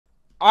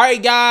All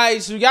right,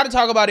 guys, we got to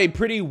talk about a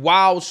pretty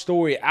wild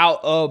story out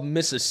of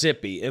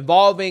Mississippi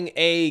involving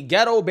a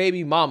ghetto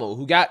baby mama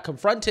who got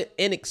confronted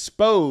and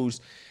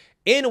exposed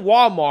in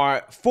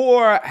Walmart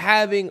for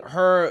having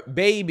her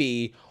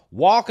baby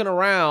walking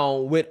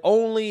around with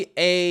only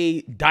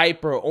a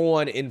diaper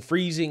on in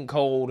freezing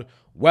cold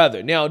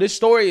weather. Now, this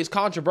story is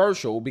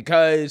controversial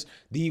because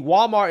the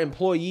Walmart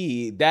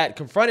employee that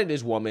confronted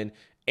this woman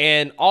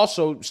and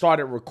also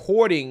started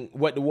recording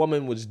what the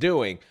woman was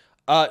doing,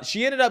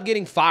 she ended up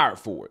getting fired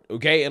for it,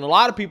 okay? And a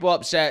lot of people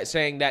upset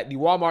saying that the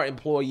Walmart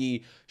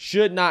employee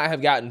should not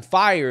have gotten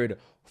fired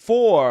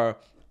for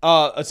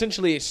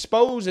essentially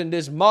exposing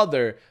this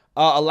mother,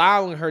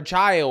 allowing her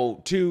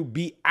child to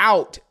be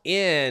out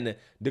in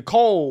the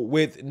cold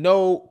with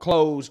no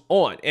clothes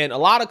on. And a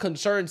lot of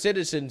concerned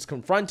citizens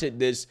confronted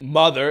this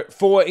mother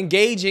for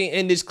engaging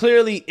in this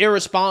clearly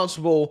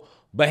irresponsible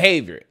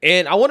behavior.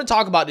 And I want to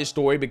talk about this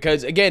story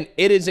because, again,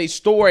 it is a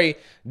story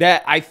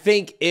that I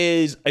think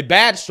is a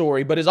bad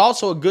story, but is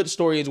also a good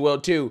story as well,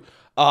 too.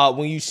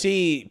 When you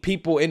see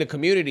people in the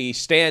community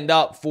stand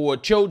up for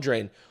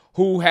children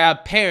who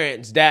have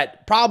parents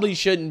that probably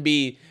shouldn't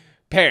be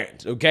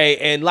parents, okay?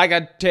 And like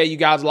I tell you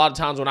guys a lot of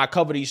times when I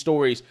cover these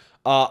stories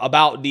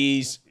about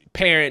these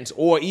parents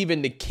or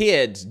even the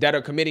kids that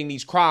are committing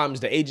these crimes,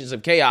 the agents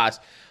of chaos,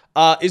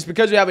 it's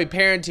because we have a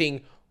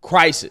parenting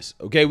crisis,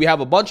 okay? We have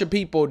a bunch of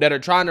people that are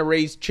trying to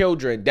raise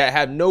children that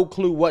have no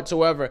clue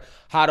whatsoever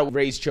how to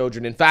raise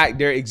children. In fact,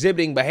 they're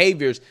exhibiting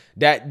behaviors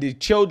that the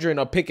children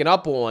are picking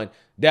up on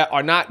that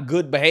are not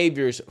good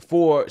behaviors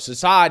for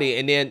society.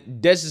 And then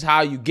this is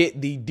how you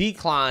get the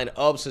decline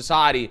of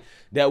society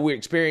that we're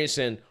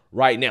experiencing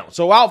right now.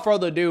 So without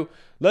further ado,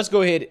 let's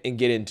go ahead and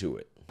get into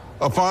it.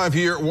 A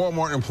 5-year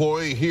Walmart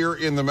employee here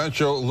in the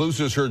Metro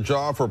loses her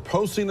job for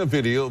posting a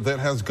video that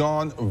has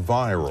gone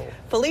viral.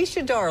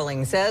 Felicia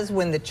Darling says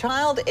when the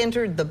child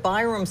entered the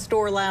Byram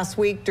store last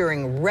week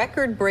during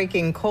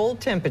record-breaking cold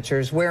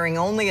temperatures wearing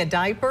only a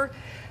diaper,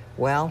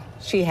 well,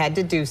 she had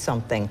to do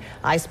something.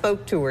 I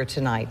spoke to her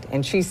tonight,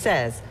 and she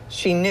says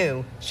she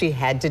knew she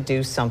had to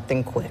do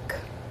something quick.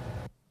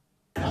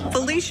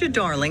 Felicia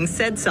Darling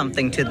said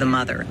something to the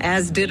mother,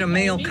 as did a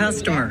male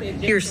customer.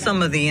 Here's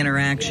some of the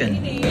interaction.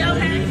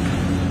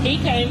 He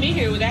came in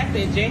here without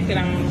that jacket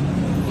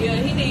on. Yeah,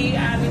 he did.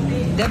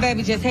 Obviously. That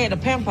baby just had a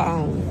pamper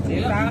on.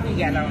 That's all he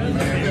got on.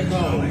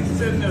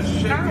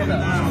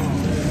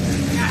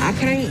 I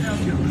can't.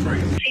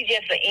 He's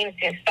just an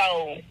innocent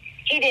soul.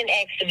 He didn't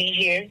ask to be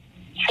here.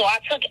 So I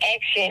took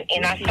action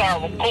and I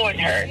started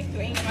recording her.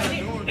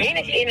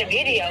 In the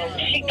video,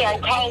 she threw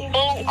cold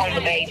food on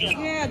the baby.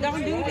 Yeah,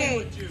 don't do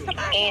that.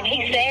 And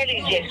he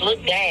sadly just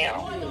looked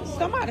down.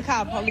 Somebody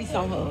called police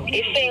on her.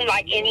 It seemed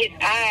like in his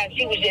eyes,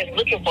 he was just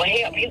looking for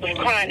help. He was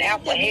crying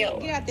out for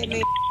help. Get out there,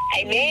 man.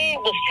 A man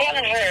was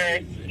telling her,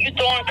 you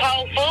throwing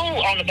cold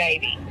food on the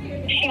baby.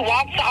 She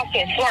walks off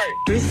and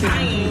flirts.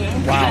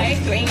 Wow.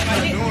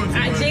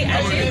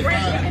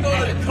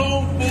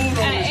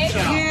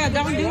 Yeah,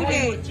 don't do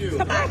that.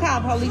 Somebody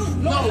call police.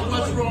 No,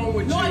 what's wrong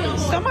with you?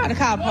 Somebody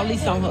call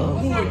police on her.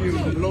 Who are you?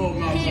 Lower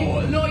my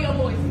voice. Lower your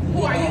voice.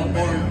 Who are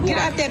you? Get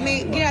out that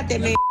man. Get out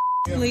that man,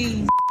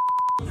 please.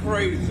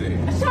 Crazy.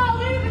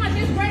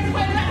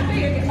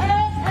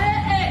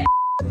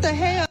 What the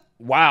hell?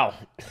 Wow.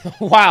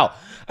 Wow.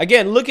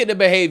 Again, look at the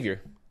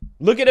behavior.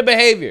 Look at the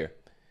behavior.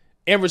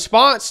 In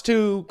response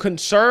to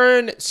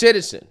concerned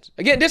citizens.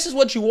 Again, this is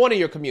what you want in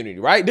your community,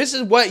 right? This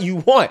is what you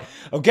want,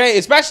 okay?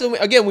 Especially,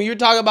 again, when you're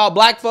talking about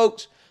black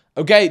folks,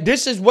 okay?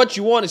 This is what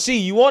you want to see.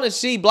 You want to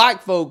see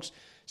black folks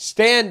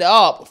stand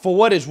up for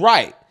what is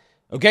right,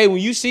 okay?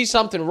 When you see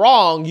something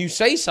wrong, you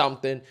say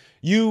something.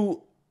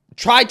 You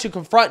try to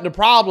confront the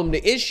problem,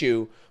 the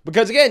issue.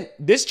 Because, again,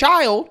 this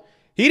child,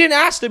 he didn't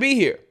ask to be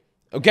here,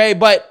 okay?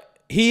 But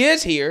he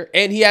is here,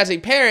 and he has a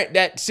parent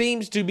that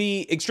seems to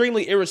be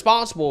extremely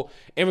irresponsible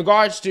in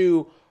regards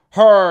to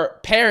her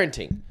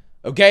parenting,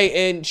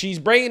 okay? And she's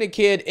bringing a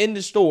kid in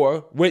the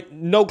store with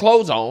no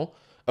clothes on,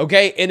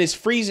 okay? And it's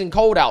freezing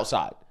cold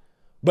outside.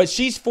 But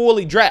she's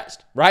fully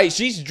dressed, right?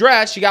 She's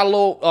dressed. She got a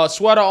little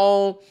sweater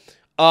on,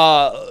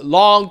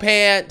 long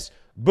pants,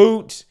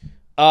 boots,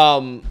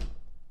 a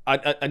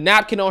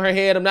napkin on her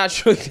head. I'm not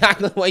sure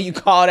exactly what you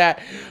call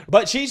that.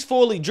 But she's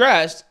fully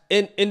dressed,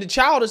 and the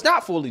child is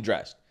not fully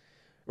dressed.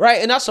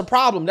 Right. And that's a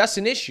problem. That's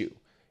an issue.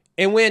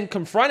 And when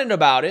confronted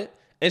about it,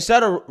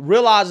 instead of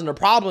realizing the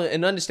problem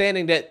and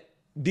understanding that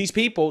these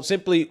people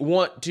simply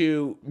want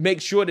to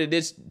make sure that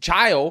this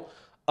child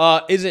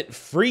isn't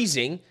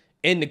freezing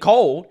in the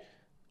cold,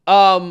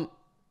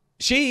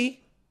 she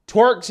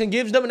twerks and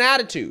gives them an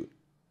attitude.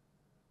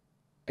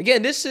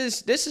 Again, this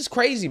is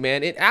crazy,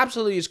 man. It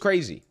absolutely is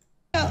crazy.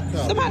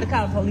 Somebody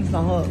call the police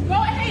on her. Go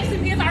ahead,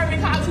 CPS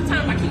already called 2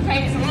 times. I keep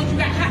paying. So long as you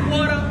got hot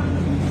water,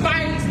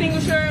 fire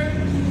extinguisher.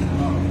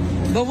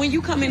 But when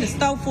you come in the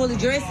store fully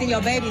dressed and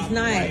your baby's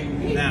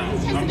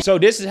not. So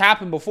this has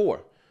happened before,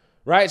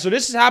 right? So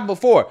this has happened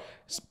before.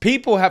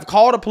 People have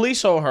called the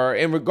police on her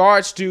in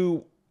regards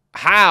to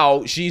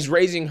how she's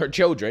raising her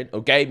children,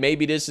 okay?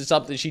 Maybe this is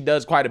something she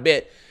does quite a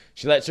bit.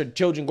 She lets her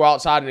children go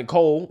outside in the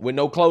cold with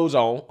no clothes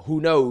on.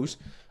 Who knows?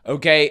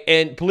 Okay.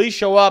 And police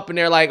show up and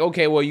they're like,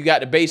 okay, well, you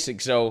got the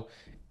basics, so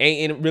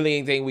ain't really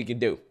anything we can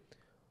do.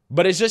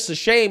 But it's just a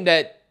shame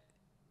that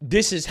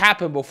this has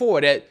happened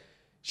before, that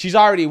she's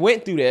already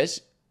went through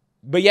this,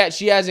 but yet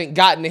she hasn't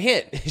gotten the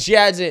hint. She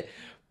hasn't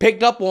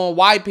picked up on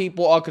why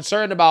people are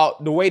concerned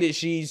about the way that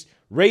she's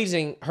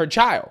raising her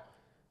child.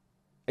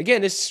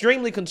 Again, it's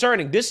extremely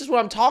concerning. This is what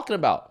I'm talking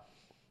about.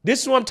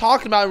 This is what I'm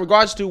talking about in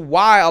regards to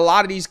why a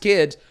lot of these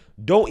kids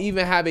don't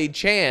even have a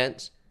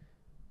chance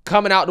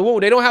coming out the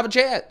womb. They don't have a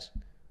chance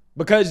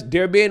because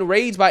they're being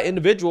raised by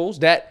individuals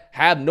that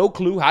have no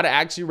clue how to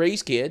actually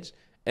raise kids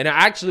and are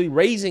actually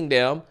raising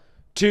them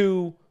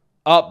to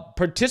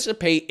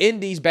participate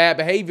in these bad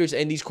behaviors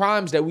and these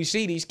crimes that we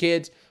see these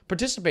kids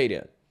participate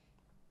in.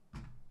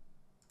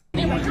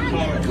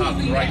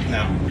 Right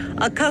now.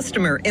 A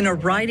customer in a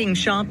riding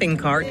shopping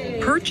cart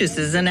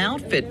purchases an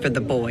outfit for the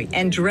boy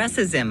and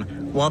dresses him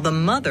while the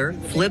mother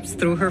flips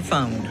through her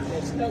phone.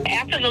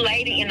 After the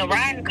lady in the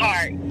riding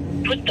cart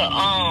put the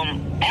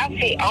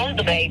outfit on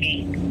the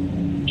baby,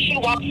 she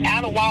walks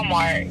out of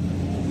Walmart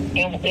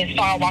and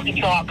started walking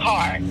to her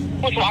car.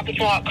 Was walking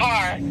to her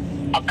car.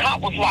 A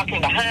cop was walking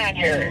behind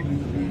her,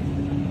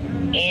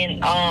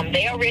 and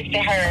they arrested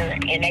her,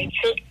 and they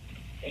took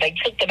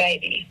the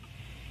baby.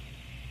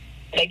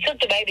 They took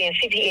the baby, and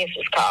CPS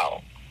was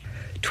called.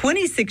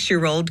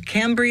 26-year-old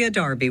Cambria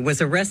Darby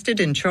was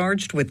arrested and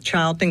charged with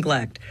child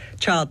neglect.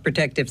 Child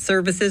Protective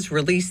Services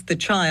released the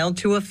child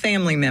to a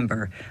family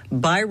member.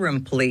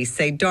 Byram police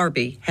say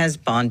Darby has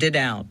bonded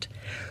out.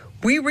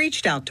 We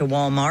reached out to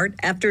Walmart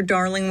after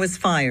Darling was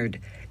fired.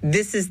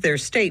 This is their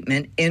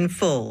statement in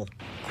full.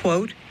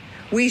 Quote,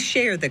 "We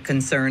share the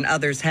concern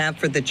others have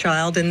for the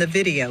child in the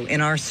video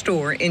in our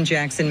store in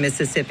Jackson,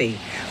 Mississippi.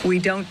 We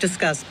don't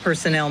discuss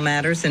personnel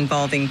matters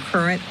involving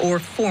current or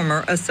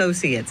former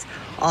associates.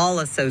 All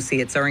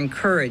associates are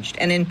encouraged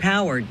and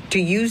empowered to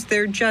use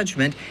their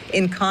judgment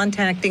in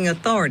contacting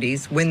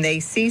authorities when they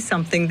see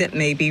something that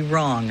may be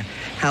wrong.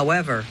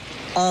 However,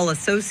 all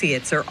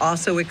associates are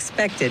also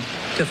expected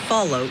to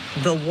follow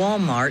the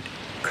Walmart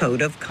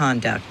Code of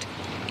Conduct."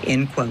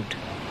 End quote.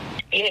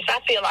 Yes, I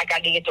feel like I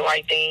did the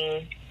right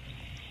thing.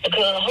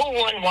 Because who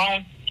wouldn't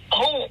want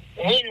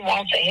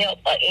to help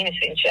an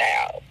innocent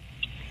child?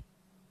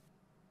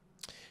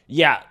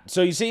 Yeah,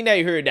 so you seen that,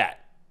 you heard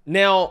that.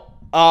 Now,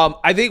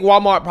 I think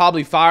Walmart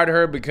probably fired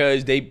her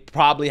because they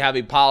probably have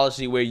a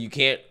policy where you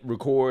can't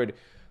record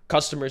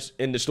customers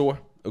in the store,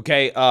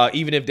 okay?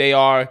 Even if they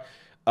are,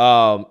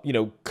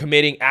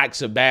 committing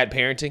acts of bad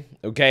parenting,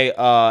 okay?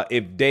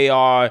 If they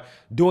are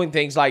doing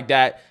things like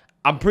that,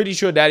 I'm pretty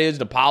sure that is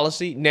the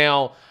policy.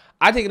 Now,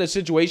 I think in a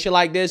situation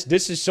like this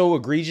is so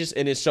egregious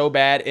and it's so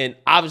bad. And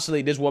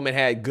obviously this woman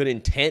had good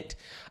intent.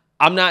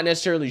 I'm not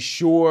necessarily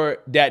sure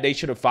that they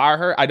should have fired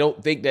her. I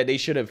don't think that they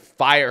should have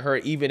fired her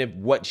even if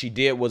what she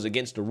did was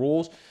against the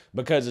rules,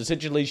 because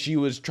essentially she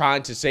was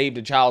trying to save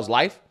the child's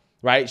life,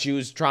 right? She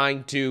was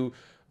trying to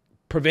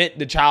prevent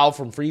the child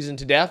from freezing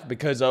to death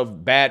because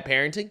of bad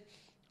parenting.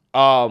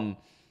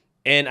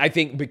 And I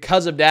think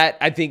because of that,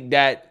 I think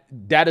that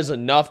is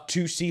enough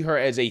to see her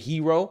as a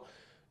hero,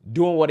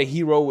 doing what a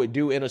hero would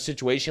do in a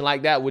situation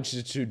like that, which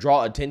is to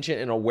draw attention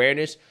and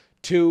awareness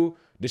to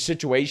the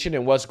situation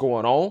and what's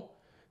going on.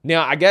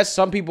 Now, I guess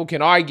some people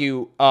can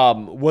argue,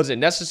 was it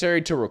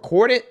necessary to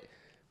record it?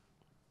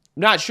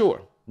 Not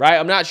sure, right?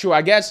 I'm not sure.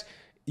 I guess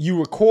you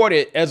record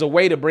it as a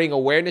way to bring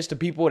awareness to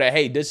people that,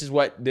 hey, this is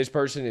what this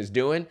person is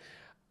doing.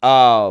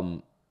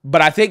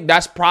 But I think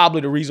that's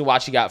probably the reason why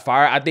she got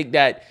fired. I think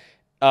that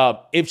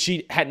if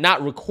she had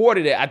not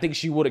recorded it, I think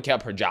she would have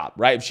kept her job,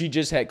 right? If she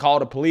just had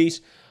called the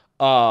police,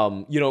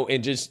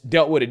 and just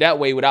dealt with it that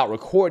way without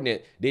recording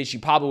it, then she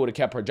probably would have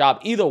kept her job.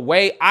 Either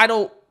way,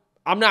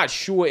 I'm not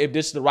sure if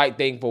this is the right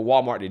thing for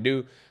Walmart to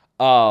do.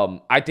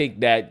 I think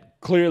that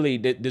clearly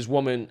this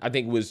woman, I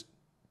think, was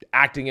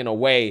acting in a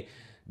way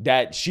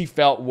that she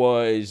felt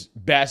was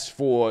best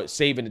for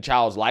saving the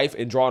child's life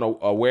and drawing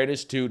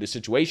awareness to the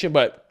situation.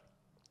 But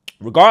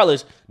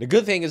regardless, the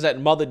good thing is that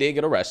the mother did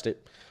get arrested.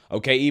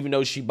 Okay, even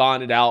though she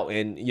bonded out,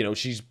 and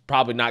she's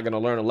probably not going to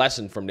learn a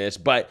lesson from this,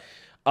 but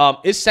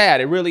it's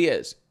sad. It really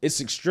is. It's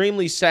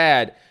extremely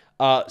sad.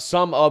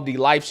 Some of the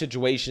life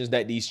situations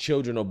that these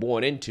children are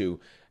born into.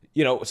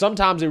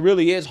 Sometimes it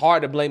really is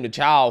hard to blame the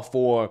child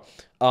for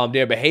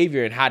their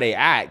behavior and how they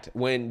act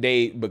when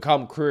they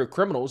become career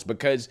criminals,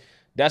 because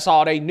that's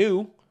all they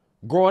knew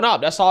growing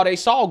up. That's all they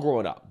saw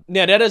growing up.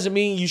 Now, that doesn't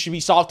mean you should be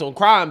soft on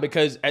crime,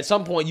 because at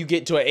some point you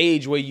get to an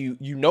age where you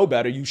know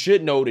better. You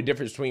should know the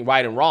difference between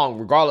right and wrong,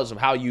 regardless of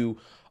how you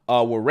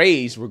were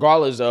raised,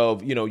 regardless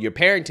of, your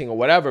parenting or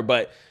whatever.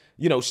 But,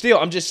 still,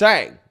 I'm just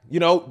saying,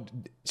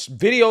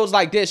 videos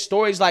like this,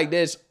 stories like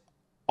this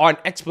are an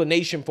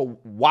explanation for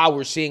why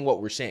we're seeing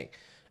what we're seeing.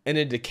 And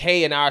the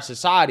decay in our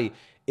society,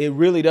 it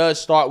really does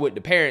start with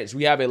the parents.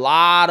 We have a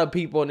lot of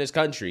people in this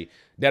country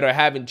that are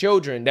having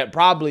children that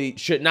probably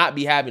should not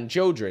be having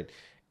children.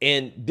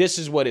 And this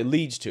is what it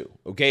leads to,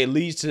 okay? It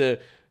leads to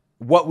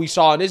what we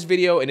saw in this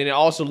video, and then it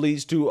also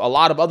leads to a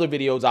lot of other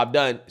videos I've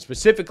done,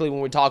 specifically when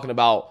we're talking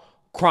about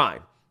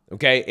crime,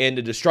 okay, and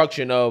the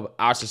destruction of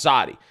our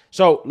society.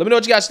 So let me know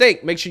what you guys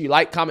think. Make sure you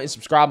like, comment, and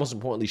subscribe. Most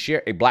importantly,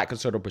 share a Black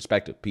conservative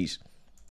perspective. Peace.